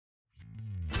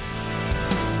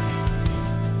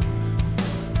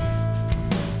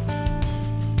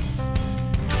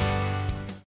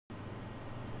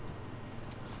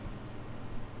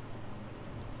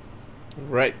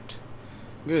Right,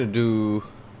 I'm gonna do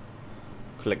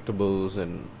collectibles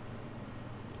and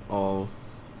all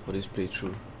for this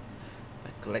playthrough. I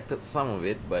collected some of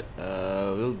it, but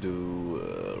we'll do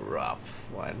a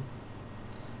rough one,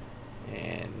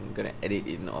 and I'm gonna edit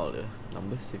in all the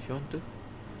numbers if you want to.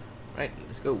 Right,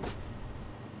 let's go.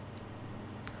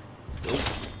 Let's go.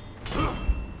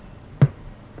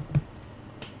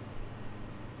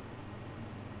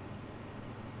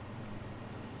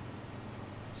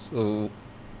 So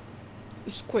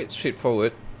it's quite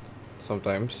straightforward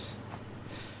sometimes,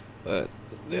 but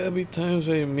there'll be times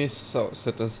where you miss out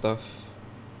certain stuff.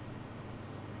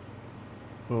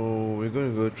 So we're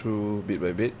going to go through bit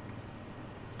by bit,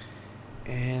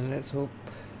 and let's hope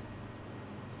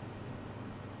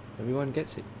everyone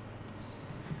gets it.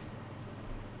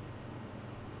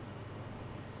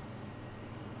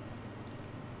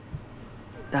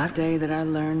 That day that I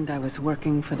learned I was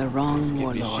working for the wrong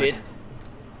warlord. Shit.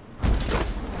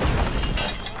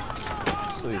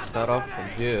 So we start off from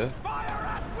here.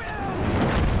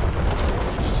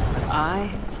 I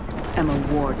am a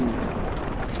warden.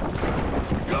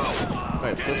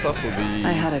 Right, first off will be...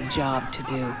 I had a job to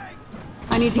do.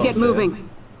 I need to get moving. You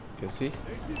can see.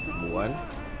 One.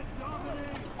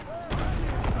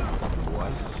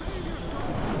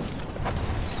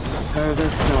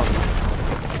 Purvis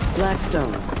Dalton.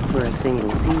 Blackstone for a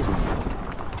single season.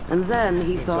 And then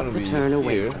he thought to turn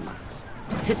away from us.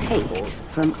 To take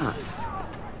from us.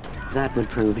 That would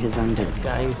prove his undoing.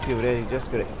 Guy, you see over there, you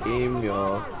just gotta aim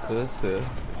your cursor. You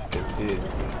can see it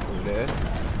over there.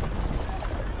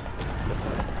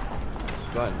 It's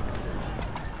gone.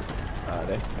 Ah,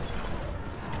 there.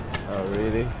 Oh,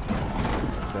 really?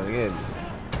 Gone again.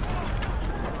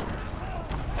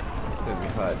 It's gonna be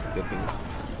hard getting.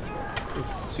 It's a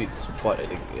sweet spot, I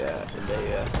think. Yeah, in there,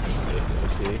 yeah. Let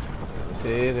me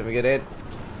see. Let me get it.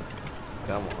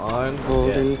 Come on.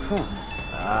 Golden Cross.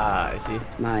 Ah, I see.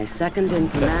 My second in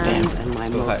command and my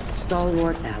most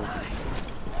stalwart ally.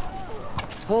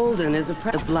 Holden is a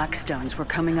the Blackstones were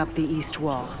coming up the east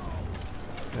wall.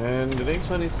 And the next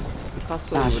one is the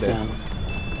castle over there.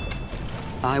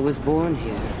 I was born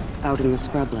here, out in the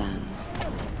scrublands.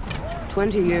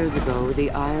 20 years ago, the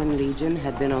Iron Legion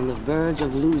had been on the verge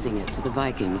of losing it to the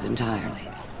Vikings entirely.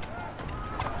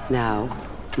 Now,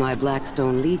 my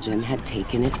Blackstone Legion had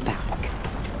taken it back.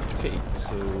 Okay,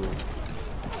 so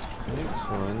the next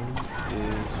one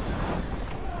is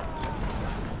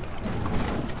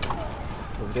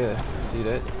over there. See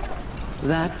that?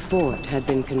 That fort had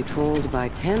been controlled by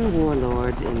 10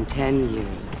 warlords in 10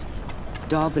 years.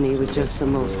 Daubeny was just the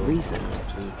most recent.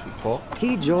 2, 3, 4.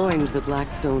 He joined the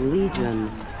Blackstone Legion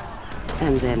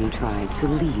and then tried to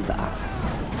leave us.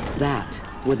 That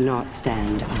would not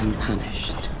stand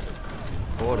unpunished.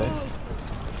 4 there.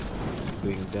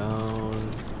 Going down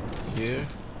here.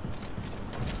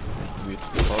 With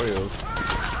tutorial.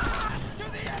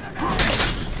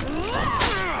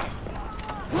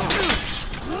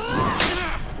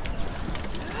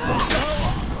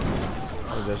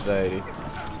 I just died.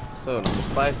 So number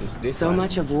 5 is this So one.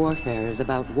 much of warfare is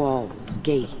about walls,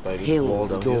 gates,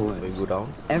 hills, doors. Go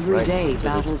down. Every day,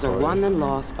 battles are won and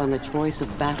lost on the choice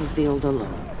of battlefield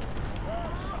alone.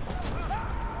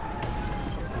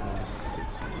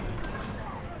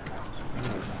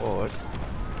 Forward.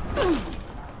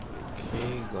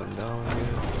 Okay, gone down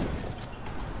here.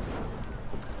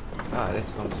 Ah,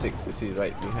 that's number 6. You see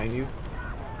right behind you.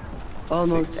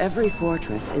 Almost every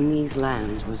fortress in these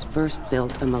lands was first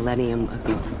built a millennium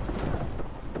ago.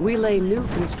 We lay new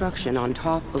construction on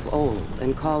top of old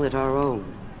and call it our own.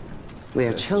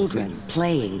 We're children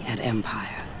playing at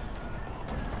Empire.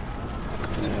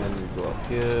 And we go up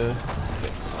here.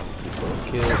 Get some people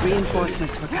killed.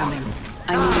 Reinforcements were coming.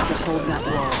 I needed to hold that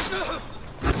wall.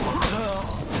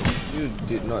 You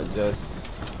did not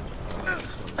just...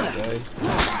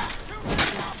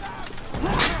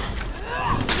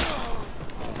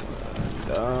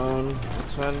 Down.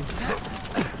 Next one.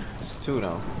 It's 2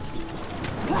 now.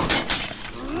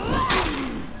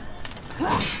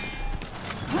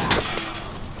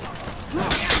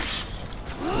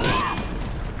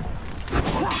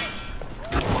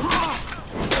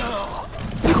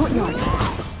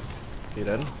 Okay,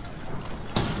 done.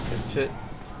 Catch it.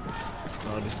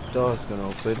 Now this door is gonna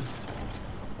open.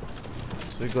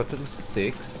 So we got to the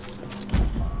 6.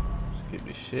 Skip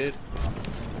this shit.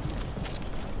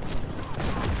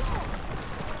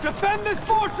 Defend this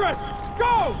fortress!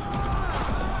 Go!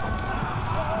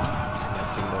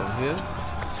 Nothing down here. 2,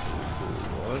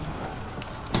 1.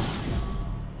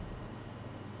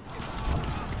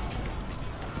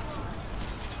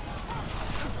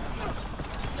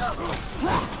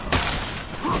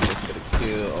 Just gotta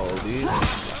kill all these.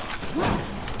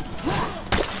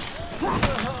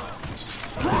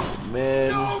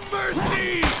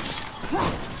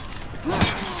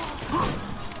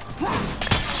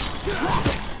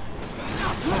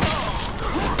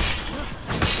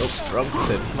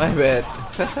 My bad.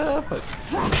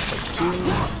 Fuck you.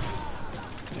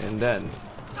 And done.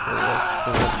 So what's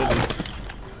gonna happen is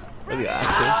the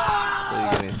archers. So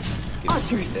you're gonna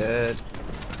skip that.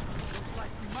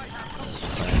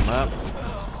 Climb up.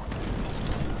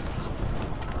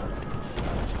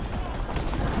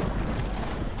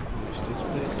 Finish this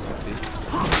place. Okay.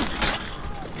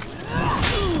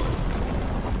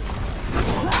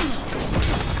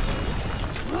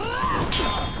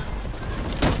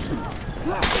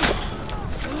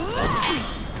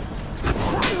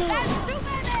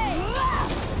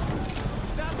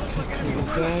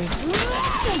 These guys.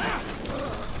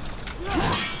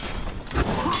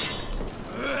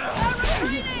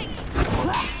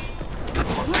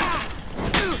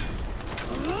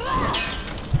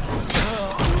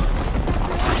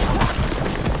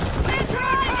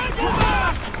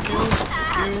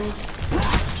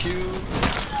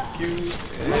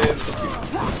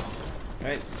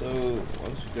 Right, so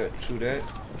once we got through that,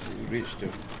 we reached the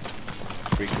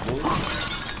Breakables.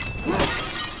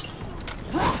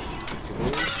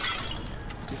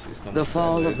 This is The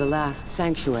fall 7. of the last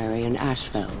sanctuary in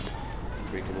Ashfeld.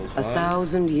 Breakables 1.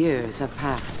 1,000 years have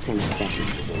passed since then.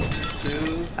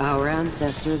 Breakables 2. Our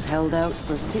ancestors held out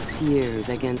for 6 years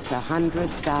against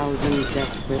 100,000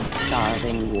 desperate,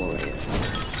 starving warriors.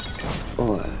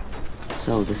 Or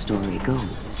so the story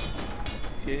goes.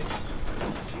 Okay.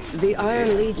 The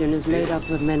Iron Legion is made up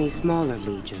of many smaller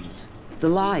legions. The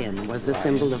lion was the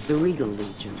symbol of the Regal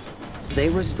Legion. They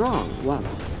were strong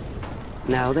once.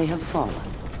 Now they have fallen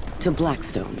to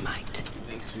Blackstone might.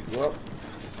 Next we go up.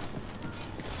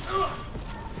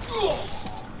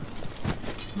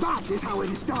 That is how it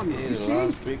is done, Okay, you the see?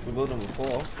 last Breakable number 4.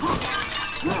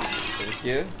 Over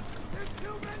here.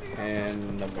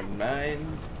 And number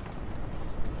 9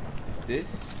 is this.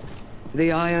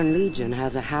 The Iron Legion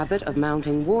has a habit of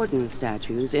mounting warden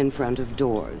statues in front of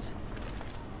doors.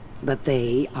 But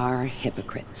they are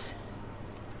hypocrites.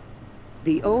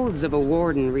 The oaths of a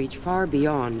warden reach far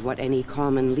beyond what any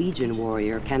common Legion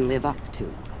warrior can live up to.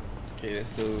 Okay,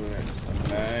 so that's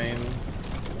number 9.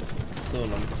 So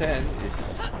number 10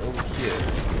 is over here.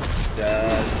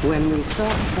 That When we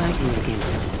stop fighting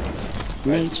against it,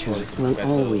 nature Right, will better.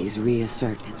 always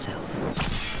reassert itself.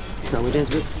 So it is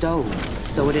with stone,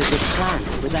 so it is with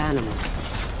plants, with animals,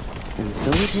 and so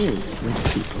it is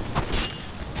with people.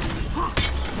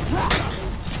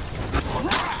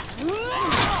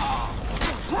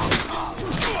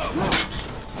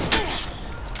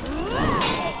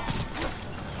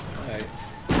 Alright.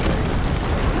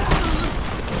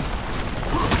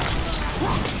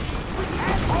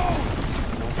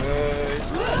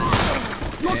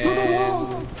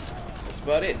 And that's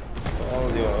about it for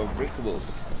all your breakables.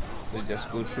 So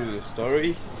just go through the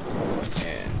story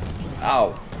and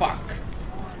ow fuck,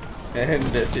 and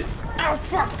that's it. Ow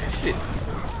fuck shit.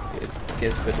 It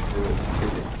gets better to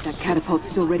kill it. That catapult's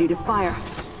still ready to fire.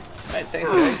 Alright,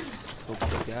 thanks guys. Hope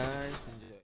you guys enjoy.